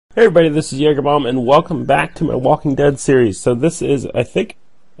Hey everybody, this is iiJagerii, and welcome back to my Walking Dead series. So this is, I think,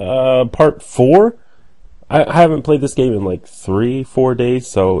 part 4? I haven't played this game in like 3-4 days,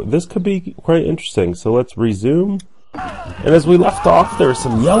 so this could be quite interesting. So let's resume. And as we left off, there was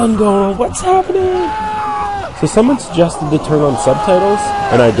some yelling going on. What's happening? So someone suggested to turn on subtitles,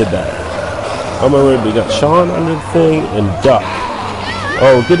 and I did that. Oh my word, we got Sean under the thing, and Duck.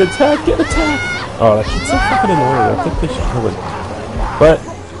 Oh, get attacked, get attacked! Oh, that shit's so fucking annoying. I think they should kill it. But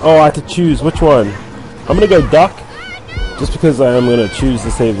oh, I have to choose which one. I'm gonna go Duck, just because I am gonna choose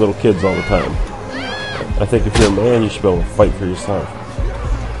to save little kids all the time. I think if you're a man, you should be able to fight for yourself.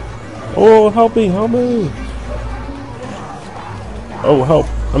 Oh, help me, help me! Oh, help!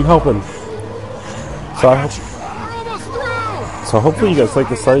 I'm helping. So hopefully you guys like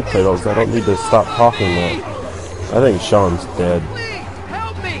the subtitles. I don't need to stop talking now. I think Sean's dead.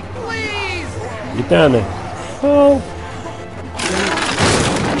 Help me, please! Get down there. Help!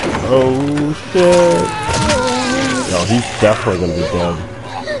 Oh shit! Oh, he's definitely gonna be dead.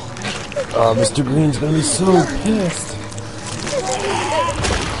 Oh, Mr. Green's gonna be so pissed.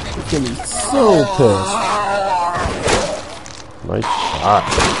 He's gonna be so pissed. Nice shot.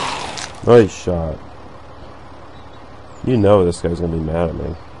 Nice shot. You know this guy's gonna be mad at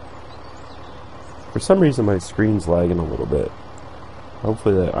me. For some reason my screen's lagging a little bit.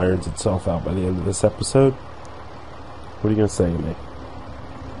 Hopefully that irons itself out by the end of this episode. What are you gonna say to me?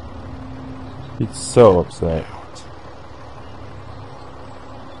 He's so upset.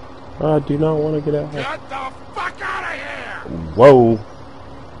 I do not want to get out. Get the fuck out of here! Whoa.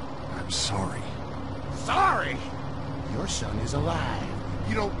 I'm sorry. Sorry? Your son is alive.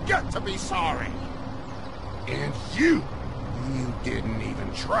 You don't get to be sorry. And you didn't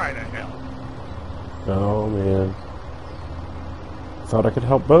even try to help. Oh man. Thought I could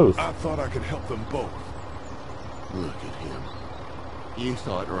help both. I thought I could help them both. Look at him. You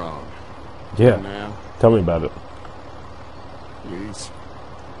thought wrong. Yeah. Now, Tell me about it. please,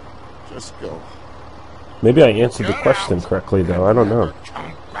 just go. Maybe I answered the question correctly though. I don't know.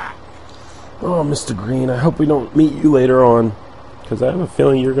 Come back. Oh, Mr. Green, I hope we don't meet you later on. Because I have a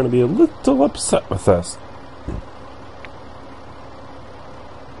feeling you're going to be a little upset with us.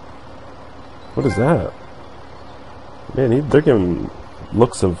 What is that? Man, they're giving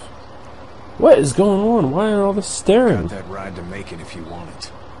looks of... What is going on? Why are all this staring? Got that ride to Macon if you want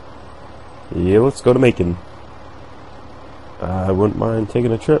it. Yeah, let's go to Macon. I wouldn't mind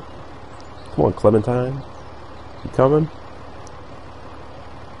taking a trip. Come on, Clementine. You coming?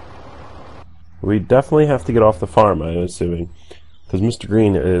 We definitely have to get off the farm, I'm assuming. Because Mr.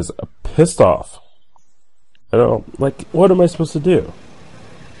 Green is pissed off. I don't... Like, what am I supposed to do?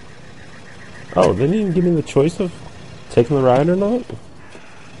 Oh, they didn't even give me the choice of taking the ride or not?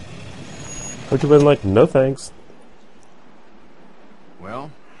 I would have been like, no thanks.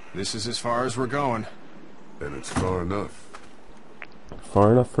 Well, this is as far as we're going. And it's far enough.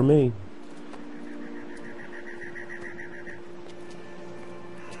 Far enough for me.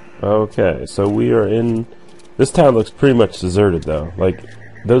 Okay, so we are in... This town looks pretty much deserted, though. Like,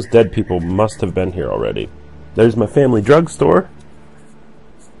 those dead people must have been here already. There's my family drugstore.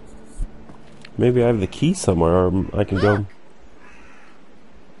 Maybe I have the key somewhere, or I can go...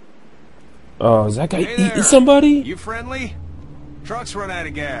 Oh, is that guy eating somebody? You friendly? Truck's run out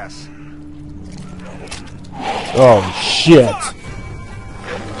of gas. Oh, shit.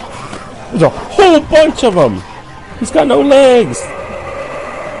 There's a whole bunch of them. He's got no legs.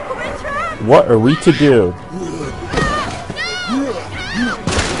 What are we to do?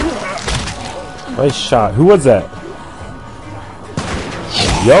 Nice shot. Who was that?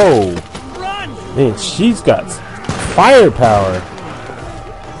 Yo. Man, she's got firepower.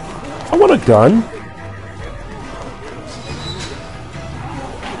 I want a gun.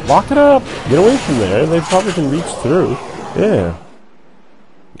 Lock it up. Get away from there. They probably can reach through. Yeah.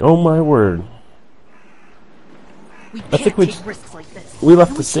 Oh my word. I think we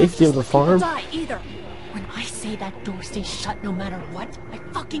left the safety of the farm. When I say that door stays shut no matter what, I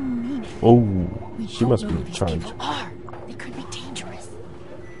fucking mean it. Oh, she must be in charge. They could be dangerous.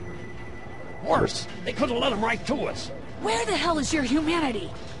 Worse, they could have let them right to us. Where the hell is your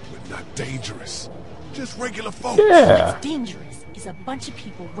humanity? We're not dangerous. Just regular folks. Yeah. What's dangerous is a bunch of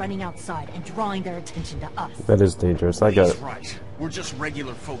people running outside and drawing their attention to us. That is dangerous. I got He's it. right. We're just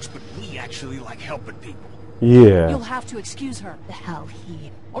regular folks, but we actually like helping people. Yeah. You'll have to excuse her. The hell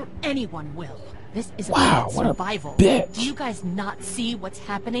he or anyone will. This is Wow, about what a survival. bitch. Do you guys not see what's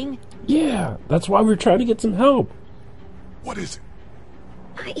happening? Yeah. That's why we're trying to get some help. What is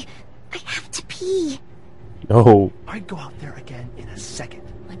it? I have to pee. No. I'd go out there. out there again in a second.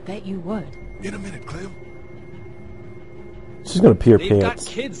 I bet you would. In a minute, Clem. 'Cause What is it? I don't want to get hurt. What? She's gonna pee her They've got pants.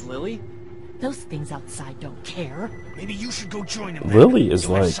 kids, Lily. Those things outside don't care. Maybe you should go join them. Lily is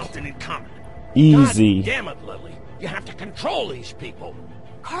You'll have like something in common. easy. God damn it, Lily. You have to control these people.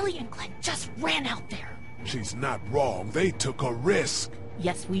 Carly and Glenn just ran out there. She's not wrong. They took a risk.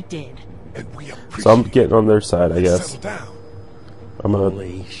 Yes, we did. And we appreciate So I'm getting on their side, I it. guess. Settle down. I'm gonna.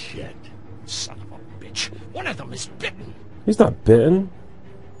 Holy shit. Son of a bitch. One of them is bitten. He's not bitten.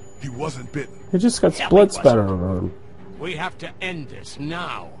 He wasn't bitten. He just got Hell, he blood wasn't. spatter on him. We have to end this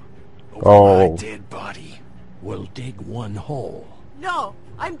now. Over Oh. my dead body. We'll dig one hole. No,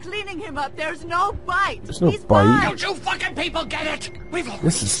 I'm cleaning him up. There's no bite. There's no He's bite. fine. Don't you fucking people get it? We've already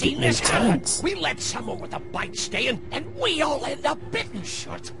This is seen this happen. intense. We let someone with a bite stay in, and we all end up bitten.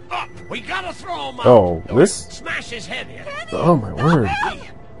 Shut up. We gotta throw him out. Oh, Or this? Smash his head in. Oh my word.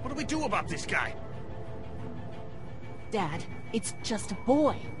 What do we do about this guy? Dad, it's just a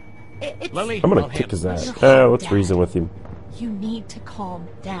boy. It's... Lily, I'm gonna I'll kick his handle ass. You're Let's down. reason with him. You need to calm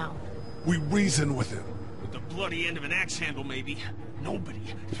down. We reason with him. With the bloody end of an axe handle, maybe. Nobody.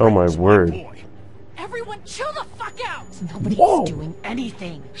 Oh my threatens word. boy. Everyone chill the fuck out. Nobody's Whoa. doing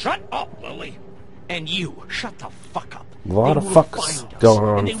anything. Shut up, Lily. And you, shut the fuck up. A lot They of will fucks find us, going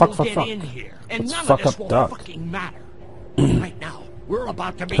on. and they Fuck, will fuck, get fuck. in here, and Let's none fuck of this up will Duck. fucking matter. Right now, we're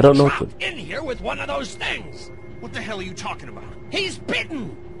about to be I don't know trapped what in here with one of those things. What the hell are you talking about? He's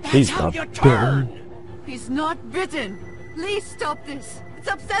bitten. That's He's how not you bitten. turn. He's not bitten. Please stop this. It's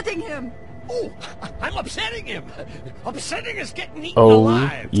upsetting him. Oh, I'm upsetting him. Upsetting is getting eaten Oh,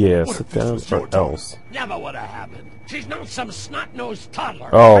 alive. yeah, What sit if this down was your or daughter? else. Never would have happened. She's not some snot-nosed toddler.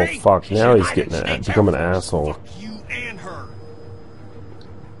 Oh, okay? fuck, She's now he's United getting States become an Air Force. asshole. Fuck you and her.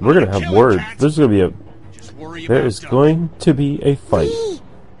 We're gonna have words. There's gonna be a. Just worry There about is Duck. going to be a fight.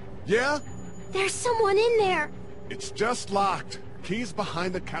 Yeah? There's someone in there. It's just locked. Key's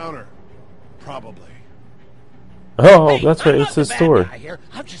behind the counter. Probably. Oh, Hey, that's I'm right, not it's the his bad store. guy here.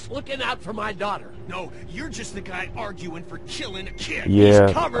 I'm just looking out for my daughter. No, you're just the guy arguing for killing a kid. Yeah,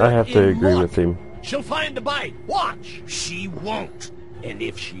 He's covered I have to in agree muck. with him. She'll find the bite. Watch. She won't. And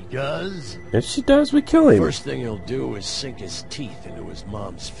if she does, If she does, we kill him. first thing he'll do is sink his teeth into his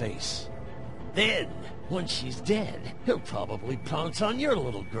mom's face. Then, once she's dead, he'll probably pounce on your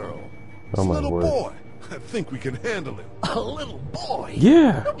little girl. Oh my Little word. boy. I think we can handle him. A little boy?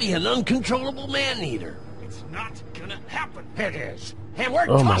 Yeah. He'll be an uncontrollable man-eater. It's not gonna happen. It is. And we're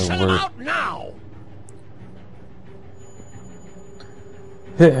Oh, my tossing him word. out now.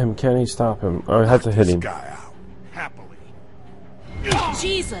 Hit him, Kenny. Stop him. I have to hit This him. guy out. Happily.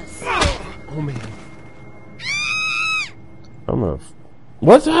 Jesus! Oh man. I'm gonna.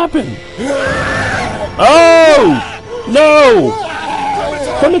 What's happened? Oh no!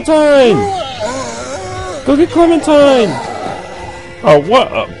 Clementine! Go get Clementine! Oh, what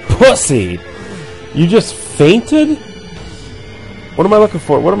a pussy! You just fainted? What am I looking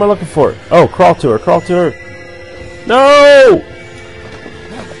for? What am I looking for? Oh, crawl to her! Crawl to her! No!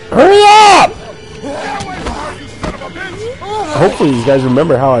 Hurry up! Hopefully these guys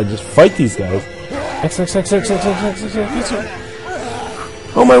remember how I just fight these guys. X, X, X, X, X, X, X, X, X.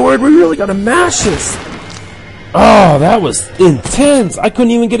 Oh my word, we really gotta mash this! Oh, that was intense! I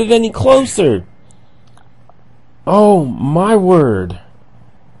couldn't even get it any closer! Oh my word.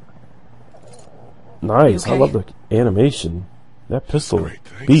 Nice, I love the animation. That pistol, Great,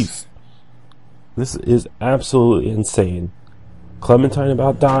 thanks. beast. This is absolutely insane. Clementine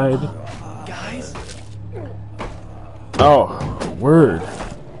about died. Guys, Oh, word.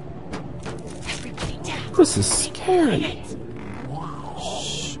 Everybody down. This is scary.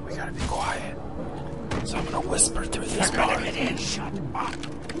 Shh, we gotta be quiet. So I'm gonna whisper through this bar. Shut up.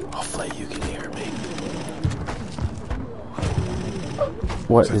 Hopefully you can hear me.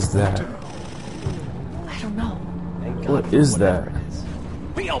 What is that? I don't know. What is that?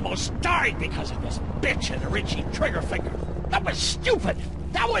 We almost died because of this bitch and the Richie trigger finger. That was stupid.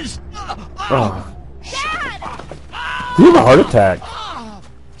 That was... Oh. Did he have a heart attack?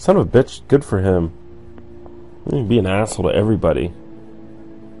 Son of a bitch, good for him. He'd be an asshole to everybody.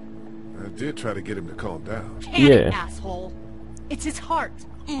 I did try to get him to calm down. Panic, Yeah. asshole. It's his heart.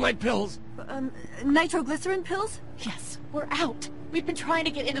 My pills. Nitroglycerin pills? Yes, we're out. We've been trying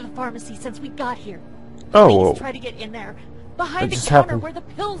to get into the pharmacy since we got here. Oh, Please well, try to get in there. Behind I the just counter happened- where the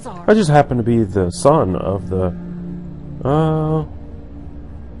pills are. I just happen to be the son of the...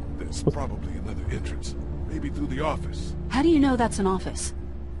 There's probably another entrance. Maybe through the office. How do you know that's an office?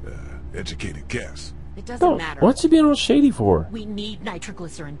 Educated guess. It doesn't Don't, matter. what's he being all shady for? We need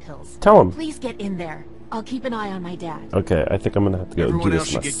nitroglycerin pills. Tell him. Please get in there. I'll keep an eye on my dad. Okay, I think I'm gonna have to go everyone do else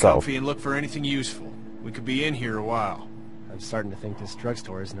this should get myself. comfy and look for anything useful. We could be in here a while. I'm starting to think this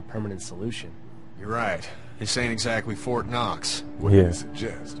drugstore isn't a permanent solution. You're right. This ain't exactly Fort Knox. What do Yeah. you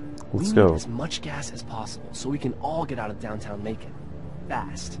suggest? Let's We go. need as much gas as possible so we can all get out of downtown Macon.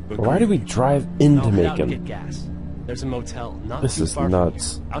 Fast. Why did we drive into I'll head out and Macon? get gas. There's a motel not This too is far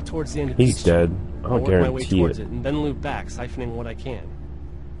nuts. from here, out towards the end of the He's street. dead. I'll I'll work my way guarantee towards it. it and then loop back, siphoning what I can.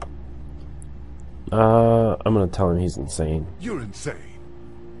 I'm gonna tell him he's insane. You're insane.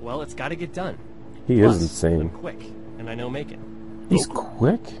 Well, it's got to get done. He Plus, is insane. I'm quick, and I know Macon. He's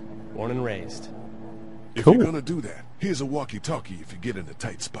quick? Born and raised. If Cool. you're gonna do that, here's a walkie-talkie if you get in a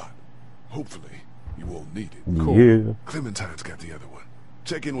tight spot. Hopefully, you won't need it. Yeah. Clementine's got the other one.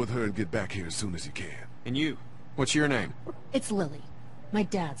 Check in with her and get back here as soon as you can. And you, what's your name? It's Lily. My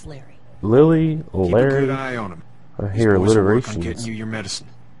dad's Larry. Lily, Keep a good Larry. eye on him. I These hear boys will work on getting alliterations. you your medicine.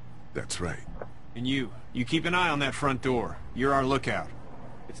 That's right. And you keep an eye on that front door. You're our lookout.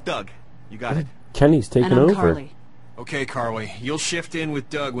 It's Doug. You got it. Kenny's taking And I'm over. Carly. Okay, Carly. You'll shift in with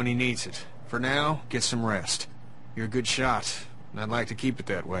Doug when he needs it. For now, get some rest. You're a good shot, and I'd like to keep it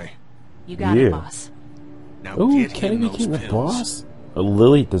that way. You got Yeah. it, boss. Now Ooh, get Kenny him those became the pills. boss?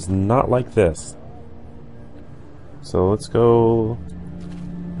 Lily does not like this. So let's go.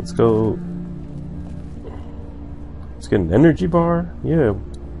 Let's go. Let's get an energy bar. Yeah.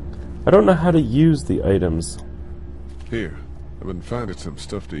 I don't know how to use the items. Here, I've been finding some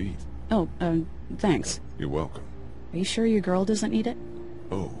stuff to eat. Oh, thanks. You're welcome. Are you sure your girl doesn't need it?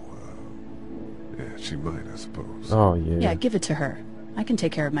 Oh, yeah, she might, I suppose. Oh yeah. Yeah, give it to her. I can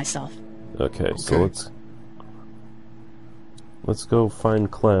take care of myself. Okay, so Okay. let's go find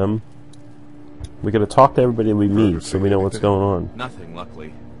Clem. We gotta talk to everybody we meet so we know what's going on. Nothing,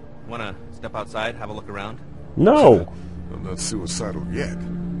 luckily. Wanna step outside, have a look around? No! I'm not suicidal yet.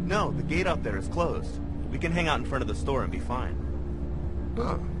 No, the gate out there is closed. We can hang out in front of the store and be fine.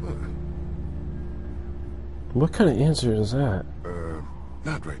 What kind of answer is that?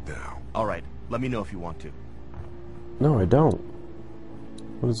 Not right now. Alright, let me know if you want to. No, I don't.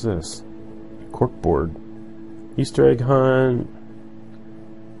 What is this? Corkboard. Easter egg hunt.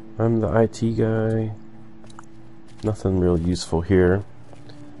 I'm the IT guy. Nothing real useful here.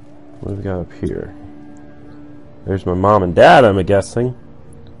 What do we got up here? There's my mom and dad, I'm guessing.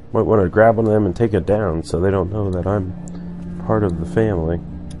 Might want to grab one of them and take it down so they don't know that I'm part of the family.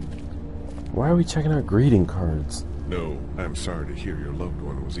 Why are we checking out greeting cards? No, I'm sorry to hear your loved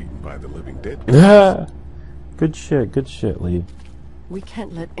one was eaten by the living dead. Good shit, Lee. We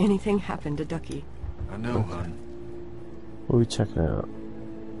can't let anything happen to Ducky. I know, hon. What are we checking out?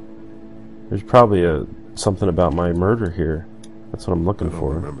 There's probably something about my murder here. That's what I'm I looking don't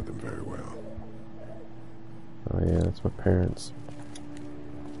for. remember them very well. Oh yeah, that's my parents.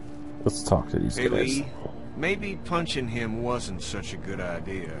 Let's talk to these Hey, guys. Lee, maybe punching him wasn't such a good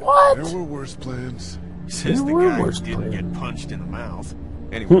idea. What? There were worse plans. Says There the were guy who worse didn't plans. get punched in the mouth.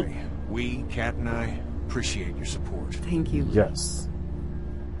 Anyway, we, Kat and I, appreciate your support. Thank you. Yes.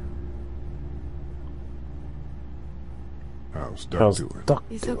 How's Doug How's doing? Duck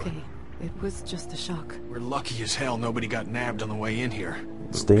He's doing? okay. It was just a shock. We're lucky as hell nobody got nabbed on the way in here.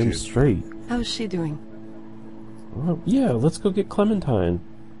 Stay him kid. straight. How's she doing? Well, yeah, let's go get Clementine.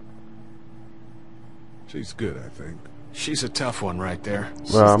 She's good, I think. She's a tough one right there.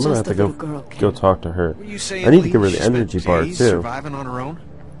 Well, I'm She's gonna just have to a little girl, go Ken. talk to her. Were you saying, I need to Lee, give her the she spent energy bar days too. surviving on her own?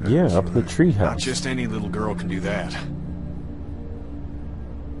 Yeah, up in the Not treehouse. just any little girl can do that.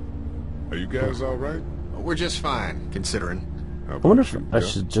 Are you guys all right? We're just fine, considering. How I wonder about if you, I Doc?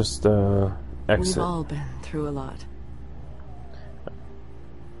 should just We've exit. all been through a lot.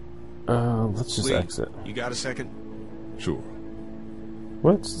 Let's just Lee, exit. you got a second? Sure.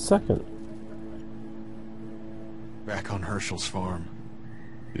 What's the second? Back on Herschel's farm.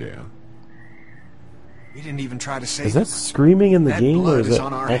 Yeah. We didn't even try to save Is that him. screaming in the That game, or blood is is it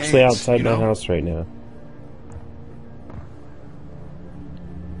on our actually hands, outside you my know? house right now?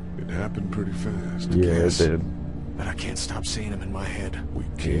 It happened pretty fast. Yeah, it guess. did. But I can't stop seeing him in my head. We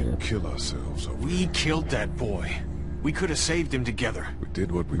can't Yeah. kill ourselves over We it. killed that boy. We could have saved him together. We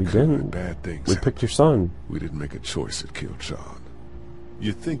did what we We could, didn't. and bad things We happened. picked your son. We didn't make a choice that killed Sean.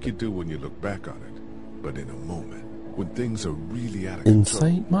 You think you do when you look back on it, but in a moment, when things are really out of control,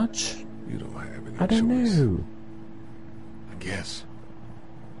 Insight much? you don't have any I don't choice. know. I guess.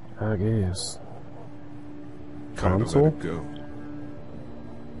 I guess. Time to Console? let it go.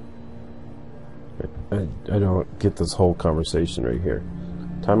 I don't get this whole conversation right here.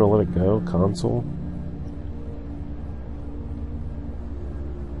 Time to let it go? Console?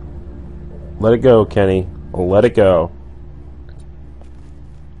 Let it go, Kenny. Let it go.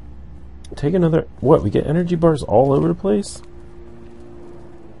 Take another... What, we get energy bars all over the place?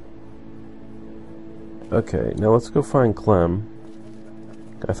 Okay, now let's go find Clem.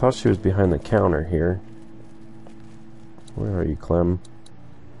 I thought she was behind the counter here. Where are you, Clem?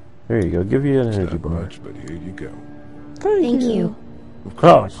 There you go. Give you an energy bar. Much, but here you go. Thank you.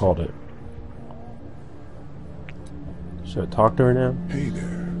 Oh, I called it. Should I talk to her now? Hey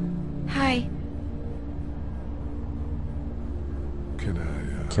there. Hi. Can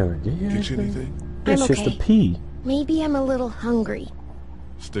I get you get you anything? anything? Yeah, I'm she has to okay. pee. Maybe I'm a little hungry.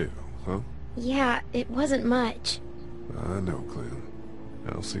 Still, huh? Yeah, it wasn't much. I know, Clem.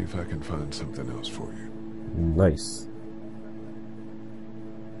 I'll see if I can find something else for you. Nice.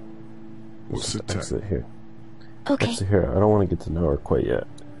 We'll sit tight. Exit here. Okay. Exit here. I don't want to get to know her quite yet.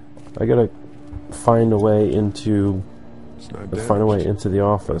 I gotta find a way into. It's not Let's find a way damaged. into the This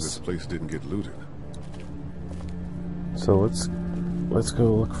office. place didn't get looted. So let's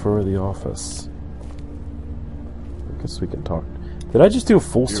go look for the office. I guess we can talk. Did I just do a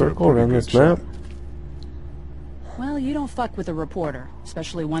full You're a circle pretty around good this map? shot. Well, you don't fuck with a reporter,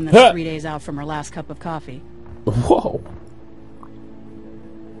 especially one that's 3 days out from her last cup of coffee. Whoa!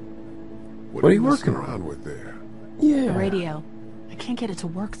 What are are you you working messing around with there? The Yeah. radio. I can't get it to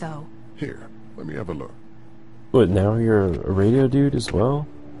work, though. Here, let me have a look. What, now you're a radio dude as well?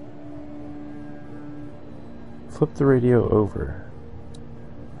 Flip the radio over.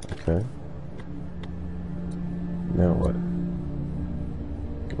 Okay. Now what?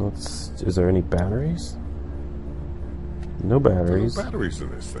 Is there any batteries? No There are batteries. no batteries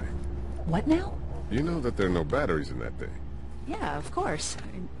in this thing. What now? You know that there are no batteries in that thing. Yeah, of course.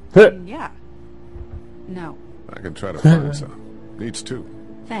 Yeah. No. I can try to find some. Needs two.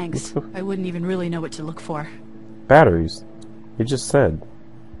 Thanks. I wouldn't even really know what to look for. Batteries. You just said.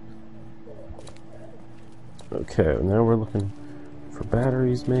 Okay, now we're looking for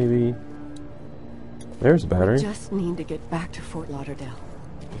batteries, maybe. There's a battery. Just need to get back to Fort Lauderdale.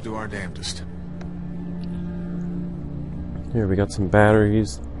 We'll do our damnedest. Here, we got some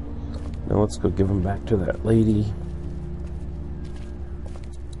batteries. Now let's go give them back to that lady.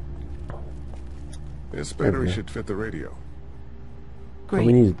 This battery Okay. should fit the radio. Great.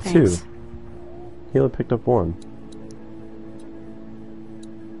 we needed thanks. two. He only picked up one.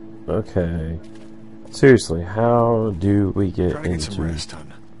 Okay. Seriously, how do we get Try to get some into... rest,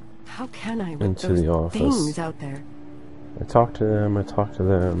 hon. How can I with Into those the office. things out there? I talk to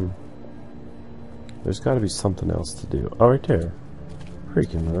them. There's got to be something else to do. Oh, right there.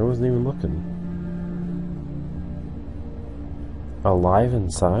 Freaking, I wasn't even looking. Alive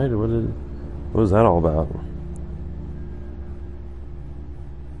inside? What was that all about?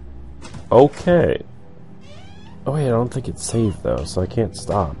 Okay. Oh wait, I don't think it's saved though, so I can't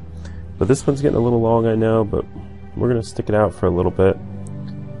stop. But this one's getting a little long, I know, but we're gonna stick it out for a little bit.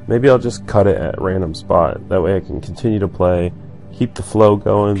 Maybe I'll just cut it at a random spot. That way I can continue to play, keep the flow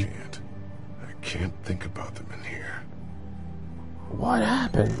going. I can't think about them in here. What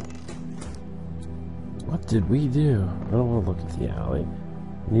happened? What did we do? I don't want to look at the alley.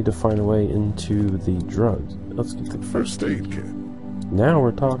 We need to find a way into the drugs. Let's get the First aid kit. Now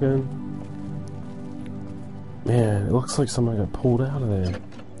we're talking. Man, it looks like somebody got pulled out of there.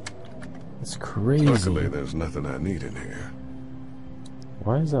 It's crazy. Luckily, there's nothing I need in here.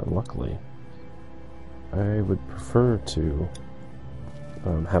 Why is that luckily? I would prefer to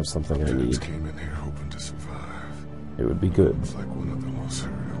have something I Kids need. came in here hoping to survive. It would be good. It's like one of them was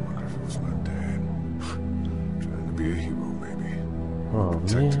hurt. I wonder if it was my dad. Trying to be a hero, maybe. Oh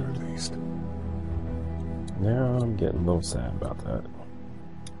Protect her man. at least. Now I'm getting a little sad about that.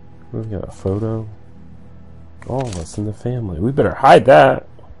 We've got a photo. All of us in the family. We better hide that.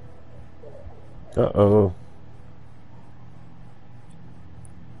 Uh-oh.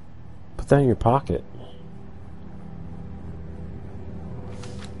 Put that in your pocket.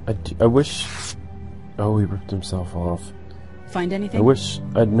 I wish... Oh, he ripped himself off. Find anything? I wish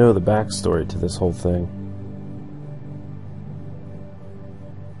I'd know the backstory to this whole thing.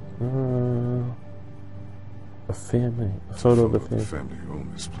 A photo of the family. family who own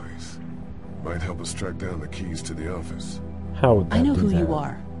this place. Might help us track down the keys to the office. How would that I know do who that? you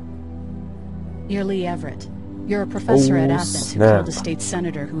are. You're Lee Everett. You're a professor at Oh, Athens who snap. killed a state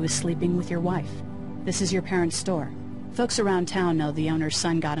senator who was sleeping with your wife. This is your parents' store. Folks around town know the owner's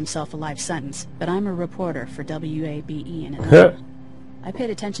son got himself a life sentence, but I'm a reporter for WABE in Atlanta. I paid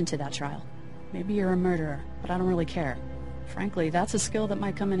attention to that trial. Maybe you're a murderer, but I don't really care. Frankly, that's a skill that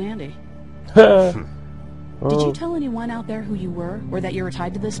might come in handy. Did you tell anyone out there who you were, or that you were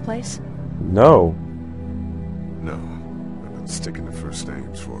tied to this place? No. No, I've been sticking to first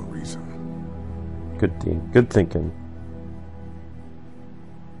names for a reason. Good thinking.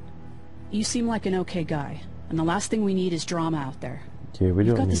 You seem like an okay guy, and the last thing we need is drama out there. Yeah, we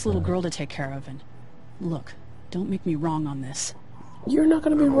You've don't got this need little that. girl to take care of, and look, don't make me wrong on this. You're not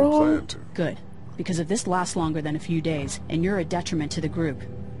gonna be I don't wrong. plan to. Good. Because if this lasts longer than a few days, and you're a detriment to the group,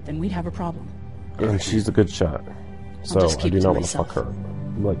 then we'd have a problem. And she's a good shot. So just I keep do it to not want to myself. fuck her.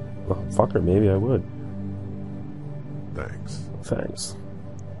 I'm like, well, fuck her, maybe I would. Thanks. Thanks.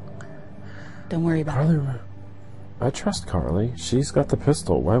 Don't worry about it. Carly, I trust Carly. She's got the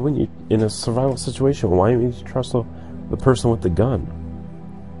pistol. Why wouldn't you, in a survival situation, why wouldn't you trust the person with the gun?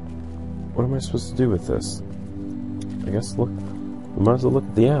 What am I supposed to do with this? I guess look. We might as well look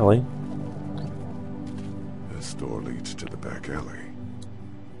at the alley. This door leads to the back alley.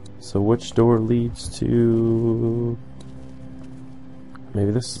 So which door leads to...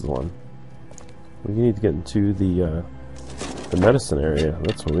 Maybe this is the one. We need to get into the medicine area.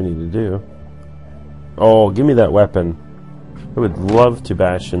 That's what we need to do. Oh, give me that weapon. I would love to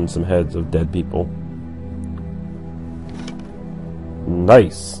bash in some heads of dead people.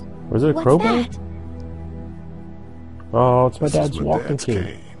 Nice. Was it a What's crowbar? that? Oh, it's my This is dad's walking dad's cane.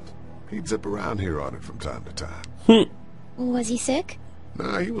 cane. He'd zip around here on it from time to time. Was he sick?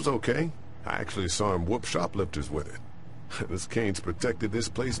 Nah, he was okay. I actually saw him whoop shoplifters with it. This cane's protected this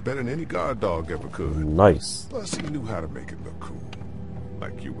place better than any guard dog ever could. Nice. Plus, he knew how to make it look cool.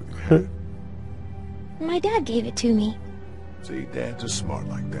 Like you with your hat. My dad gave it to me. See, dads are smart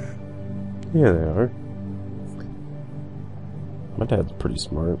like that. Yeah, they are. My dad's pretty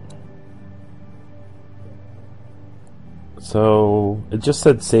smart. So, it just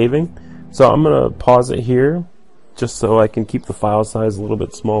said saving. So I'm going to pause it here, just so I can keep the file size a little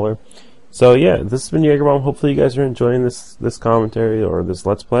bit smaller. So yeah, this has been iiJagerii. Hopefully you guys are enjoying this commentary or this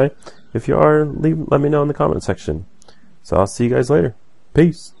Let's Play. If you are, let me know in the comment section. So I'll see you guys later.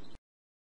 Peace.